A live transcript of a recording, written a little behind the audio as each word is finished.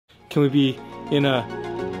Can we be in a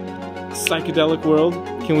psychedelic world?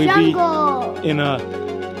 Can we Jungle. be in a...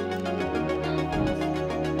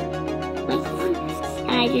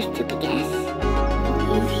 And I just took a guess.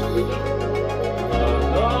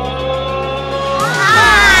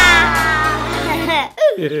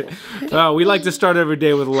 We like to start every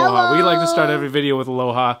day with aloha. Hello. We like to start every video with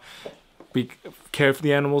aloha. Care for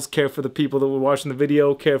the animals, care for the people that were watching the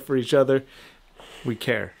video, care for each other. We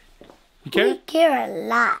care. You care? We care a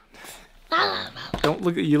lot. Don't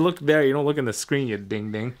look. You look there. You don't look in the screen. You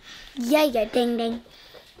ding ding. Yeah, ding ding.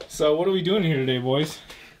 So what are we doing here today, boys?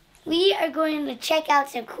 We are going to check out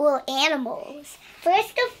some cool animals.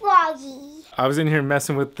 First, the froggy. I was in here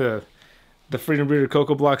messing with the Freedom Breeder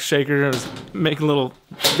Cocoa Block shaker. I was making a little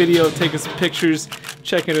video, taking some pictures,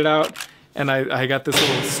 checking it out, and I got this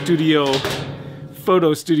little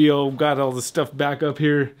photo studio, got all the stuff back up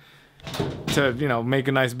here to, you know, make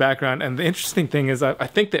a nice background. And the interesting thing is I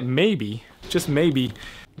think that maybe, just maybe,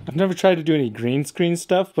 I've never tried to do any green screen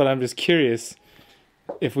stuff, but I'm just curious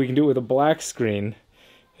if we can do it with a black screen,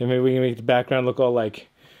 and maybe we can make the background look all like,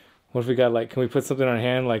 what if we got like, can we put something on our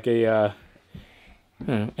hand like a, I don't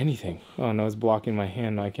know, anything. Oh no, it's blocking my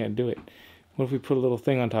hand, no, I can't do it. What if we put a little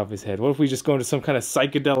thing on top of his head? What if we just go into some kind of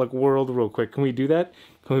psychedelic world real quick? Can we do that?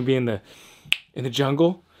 Can we be in the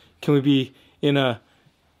jungle? Can we be in a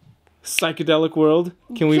psychedelic world?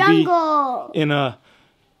 Can we be in a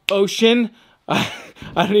ocean? I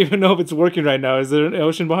don't even know if it's working right now. Is there an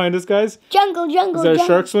ocean behind us, guys? Jungle. Is there a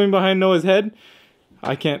shark swimming behind Noah's head?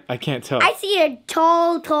 I can't tell. I see a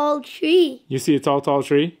tall tree. You see a tall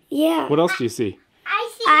tree? Yeah. What else do you see?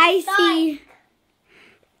 I see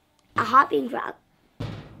a hopping frog.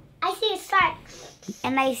 I see a shark.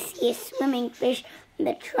 And I see a swimming fish in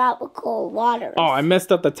the tropical waters. Oh, I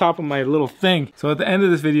messed up the top of my little thing. So at the end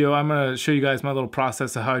of this video, I'm going to show you guys my little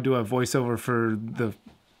process of how I do a voiceover for the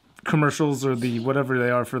commercials or the whatever they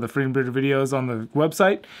are for the Freedom Breeder videos on the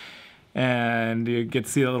website. And you get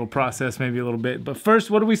to see a little process, maybe a little bit. But first,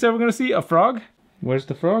 what do we say we're going to see? A frog? Where's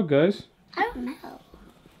the frog, guys? I don't know.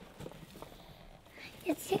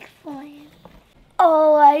 It's 6 for him.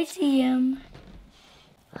 Oh, I see him.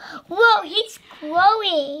 Whoa, he's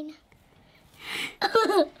growing.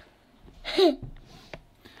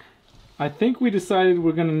 I think we decided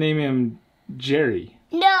we're going to name him Jerry.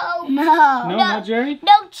 No, not Jerry?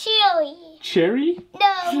 No, Cherry. Cherry?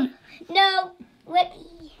 No,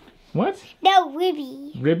 Ribby. What? No,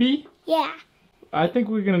 Ribby. Ribby? Yeah. I think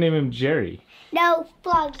we're going to name him Jerry. No,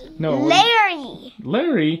 Froggy. No. Larry.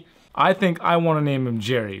 Larry? I think I want to name him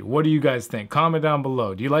Jerry. What do you guys think? Comment down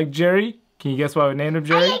below. Do you like Jerry? Can you guess why we named him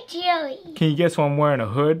Jerry? I like Jerry. Can you guess why I'm wearing a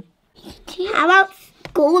hood? How about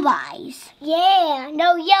gold eyes? Yeah,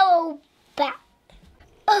 no yellow back.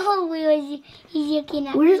 Oh, he's looking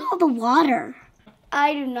at. Where's all the water?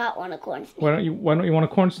 I do not want a corn snake. Why don't you want a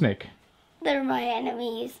corn snake? They're my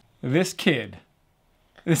enemies. This kid,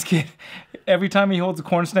 every time he holds a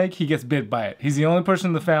corn snake, he gets bit by it. He's the only person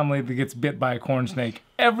in the family that gets bit by a corn snake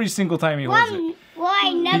every single time he holds it. Well,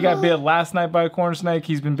 I never... He got bit last night by a corn snake.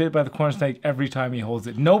 He's been bit by the corn snake every time he holds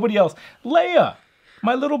it. Nobody else. Leia,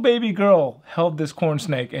 my little baby girl, held this corn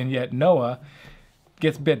snake, and yet Noah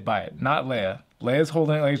gets bit by it. Not Leia. Leia's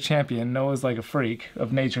holding it like a champion. Noah's like a freak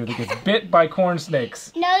of nature that gets bit by corn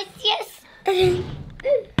snakes. No, it's just...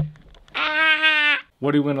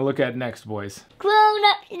 What are we going to look at next, boys? Grown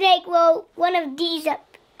up snake. Well, one of these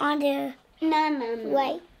up on the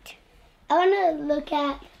right. I want to look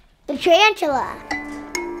at the tarantula.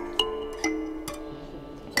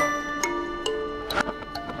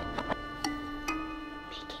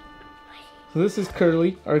 So this is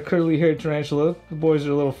Curly, our curly-haired tarantula. The boys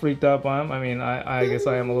are a little freaked out by him. I mean, I guess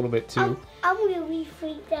I am a little bit too. I'm really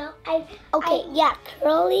freaked out. Yeah,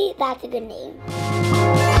 Curly, that's a good name.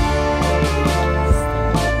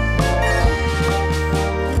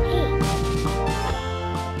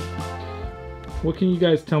 What can you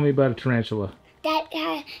guys tell me about a tarantula?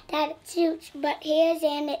 That shoots butt hairs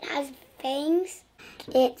and it has fangs.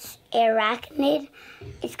 It's arachnid.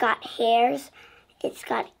 It's got hairs. It's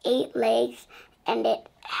got 8 legs, and it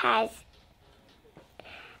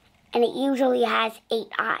usually has 8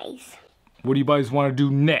 eyes. What do you guys want to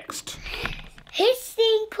do next?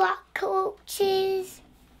 Hissing cockroaches.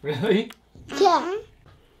 Really? Yeah.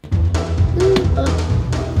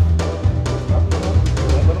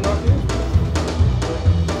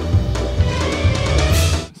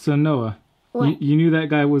 So Noah, you knew that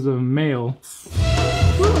guy was a male.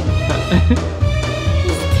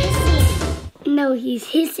 No, he's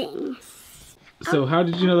hissing. So how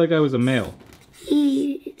did you know that guy was a male?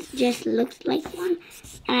 He just looks like one,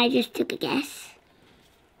 and I just took a guess.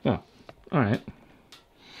 Oh, all right.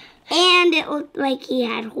 And it looked like he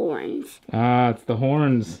had horns. Ah, it's the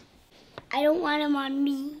horns. I don't want him on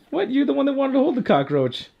me. What? You're the one that wanted to hold the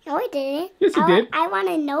cockroach. No, I didn't. Yes, you did. I want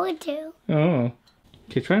to know it too. Oh.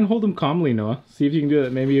 Okay, try and hold him calmly, Noah. See if you can do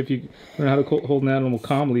that. Maybe if you learn how to hold an animal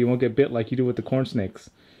calmly, you won't get bit like you do with the corn snakes.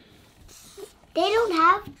 They don't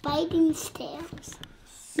have biting stings.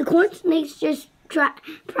 The corn snakes just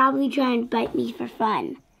probably try and bite me for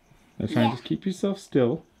fun. Now try and just keep yourself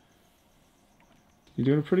still. You're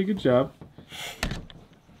doing a pretty good job.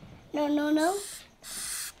 No.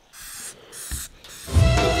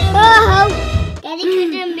 Oh! Daddy,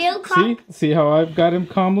 could the milk See how I've got him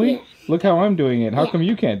calmly? Yeah. Look how I'm doing it. How come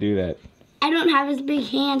you can't do that? I don't have as big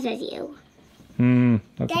hands as you.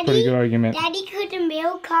 That's a pretty good argument. Daddy, could the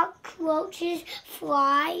male cockroaches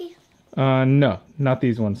fly? No, not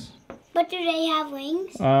these ones. But do they have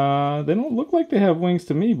wings? They don't look like they have wings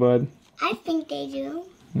to me, bud. I think they do.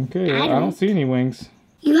 Okay, I don't see any wings.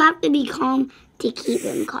 You have to be calm to keep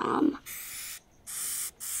him calm.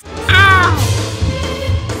 Ow!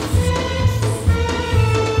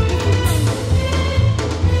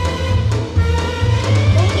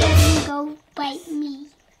 Don't let him go bite me.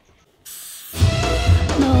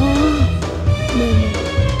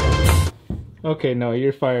 Okay, no,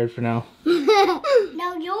 you're fired for now.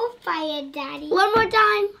 No, you're fired, Daddy. One more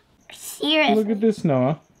time. Seriously. Look at this,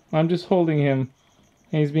 Noah. I'm just holding him,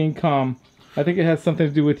 and he's being calm. I think it has something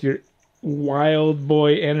to do with your wild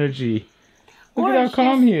boy energy. Look at how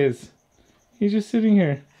calm he is. He's just sitting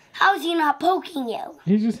here. How's he not poking you?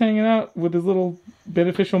 He's just hanging out with his little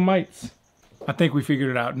beneficial mites. I think we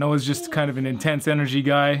figured it out. Noah's just kind of an intense energy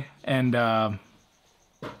guy, and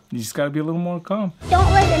you just gotta be a little more calm.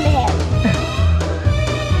 Don't listen to him.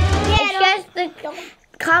 It's just the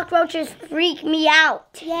cockroaches freak me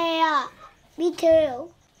out. Yeah, me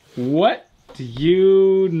too. What do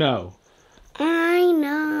you know? I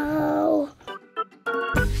know.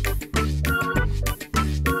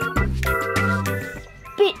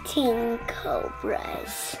 Spitting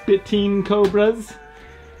cobras. Spitting cobras?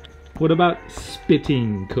 What about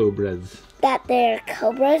spitting cobras? That they're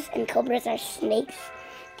cobras, and cobras are snakes,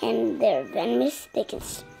 and they're venomous. They can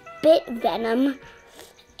spit venom,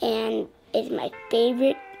 and it's my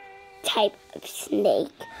favorite type of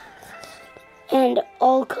snake. And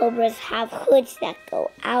all cobras have hoods that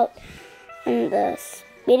go out. And the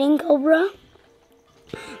spitting cobra,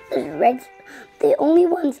 the only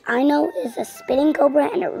ones I know is a spitting cobra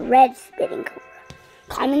and a red spitting cobra.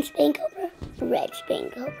 Common spitting cobra, red spitting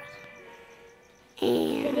cobra.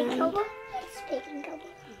 And spitting cobra? Red spitting cobra.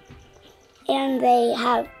 And they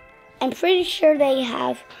have, I'm pretty sure they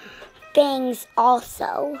have fangs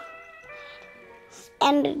also.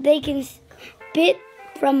 And they can spit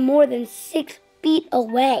from more than 6 feet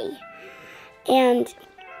away. And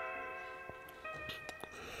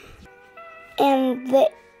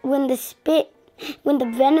when the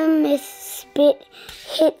venomous spit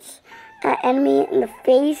hits an enemy in the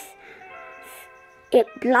face, it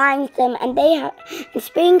blinds them, and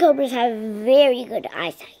spitting cobras have very good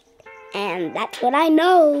eyesight. And that's what I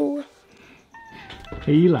know.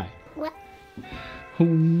 Hey, Eli. What?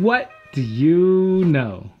 What do you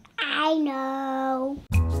know? I know.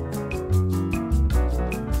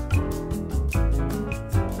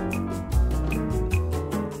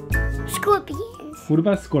 Scorpions. What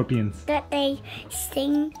about scorpions? That they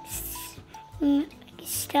sting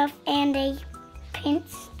stuff and they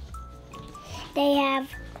pinch. They have,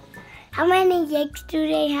 how many legs do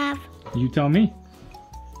they have? You tell me.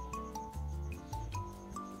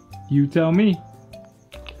 You tell me.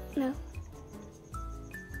 No.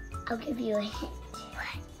 I'll give you a hint.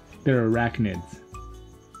 They're arachnids.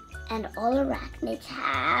 And all arachnids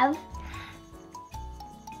have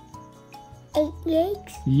 8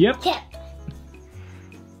 legs? Yep. Yep.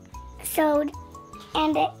 So,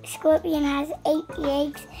 and the scorpion has 8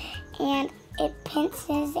 legs, and it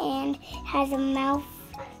pinches and has a mouth,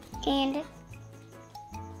 and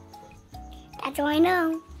that's all I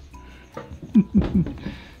know.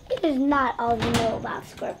 It is not all you know about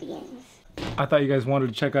scorpions. I thought you guys wanted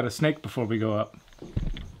to check out a snake before we go up.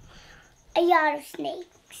 A lot of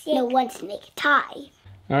snakes. No, one snake. Ty.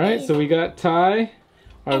 Alright, so we got Ty,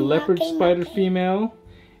 our And leopard Make spider Make. female,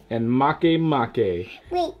 and Make.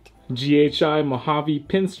 Wait, GHI Mojave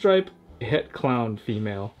pinstripe het clown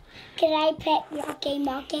female. can I pet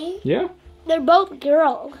Make? Yeah. They're both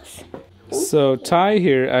girls. So Ty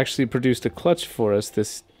here actually produced a clutch for us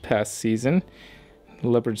this past season.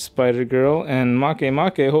 Leopard spider girl, and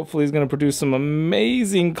Make hopefully is going to produce some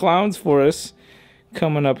amazing clowns for us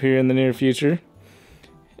coming up here in the near future.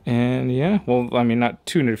 And yeah, well, I mean, not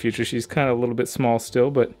too near future. She's kind of a little bit small still,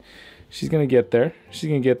 but She's gonna get there. She's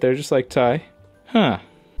gonna get there just like Ty. Huh.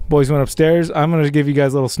 Boys went upstairs. I'm gonna give you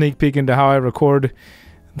guys a little sneak peek into how I record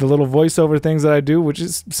the little voiceover things that I do, which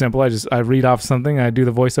is simple. I read off something and I do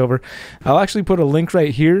the voiceover. I'll actually put a link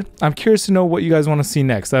right here. I'm curious to know what you guys want to see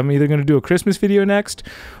next. I'm either going to do a Christmas video next,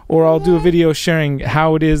 or I'll do a video sharing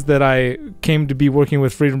how it is that I came to be working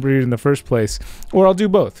with Freedom Breeder in the first place, or I'll do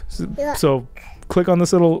both. So click on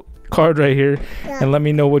this little card right here and let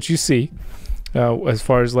me know what you see as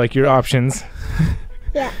far as like your options.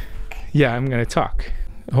 Yeah. Yeah, I'm going to talk.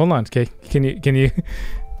 Hold on, okay? Can you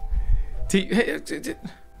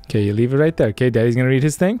Okay, you leave it right there. Okay, Daddy's gonna read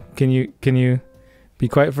his thing. Can you be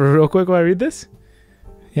quiet for real quick while I read this?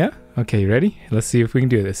 Yeah? Okay, you ready? Let's see if we can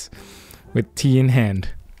do this with tea in hand.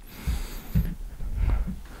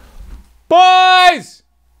 Boys!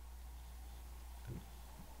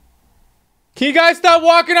 Can you guys stop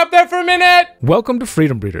walking up there for a minute? Welcome to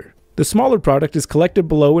Freedom Breeder. The smaller product is collected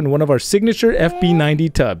below in one of our signature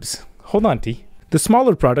FB90 tubs. Hold on, T. The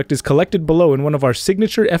smaller product is collected below in one of our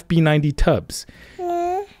signature FB90 tubs.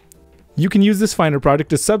 You can use this finer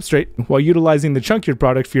product as substrate while utilizing the chunkier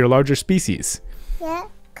product for your larger species. Yeah.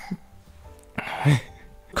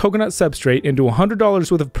 Coconut substrate into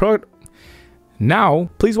 $100 worth of product. Now,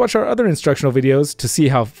 please watch our other instructional videos to see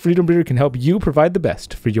how Freedom Breeder can help you provide the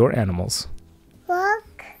best for your animals.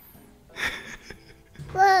 Look.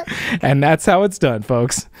 Look. And that's how it's done,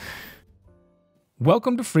 folks.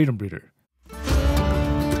 Welcome to Freedom Breeder.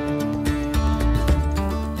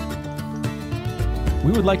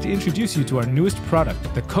 We would like to introduce you to our newest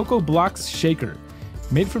product, the Coco Blocks Shaker.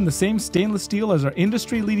 Made from the same stainless steel as our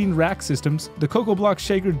industry-leading rack systems, the Coco Blocks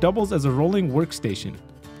Shaker doubles as a rolling workstation.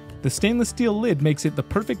 The stainless steel lid makes it the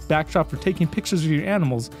perfect backdrop for taking pictures of your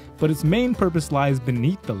animals, but its main purpose lies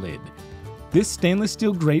beneath the lid. This stainless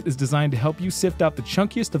steel grate is designed to help you sift out the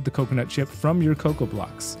chunkiest of the coconut chip from your Coco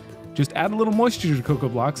Blocks. Just add a little moisture to your Coco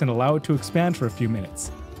Blocks and allow it to expand for a few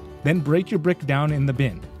minutes. Then break your brick down in the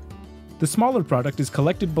bin. The smaller product is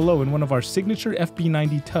collected below in one of our signature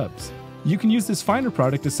FB90 tubs. You can use this finer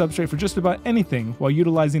product as substrate for just about anything while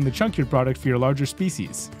utilizing the chunkier product for your larger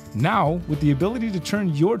species. Now, with the ability to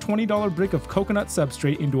turn your $20 brick of coconut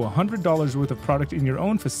substrate into $100 worth of product in your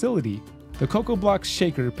own facility, the Coco Blocks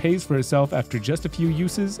Shaker pays for itself after just a few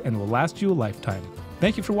uses and will last you a lifetime.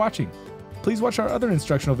 Thank you for watching. Please watch our other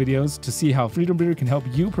instructional videos to see how Freedom Breeder can help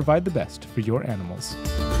you provide the best for your animals.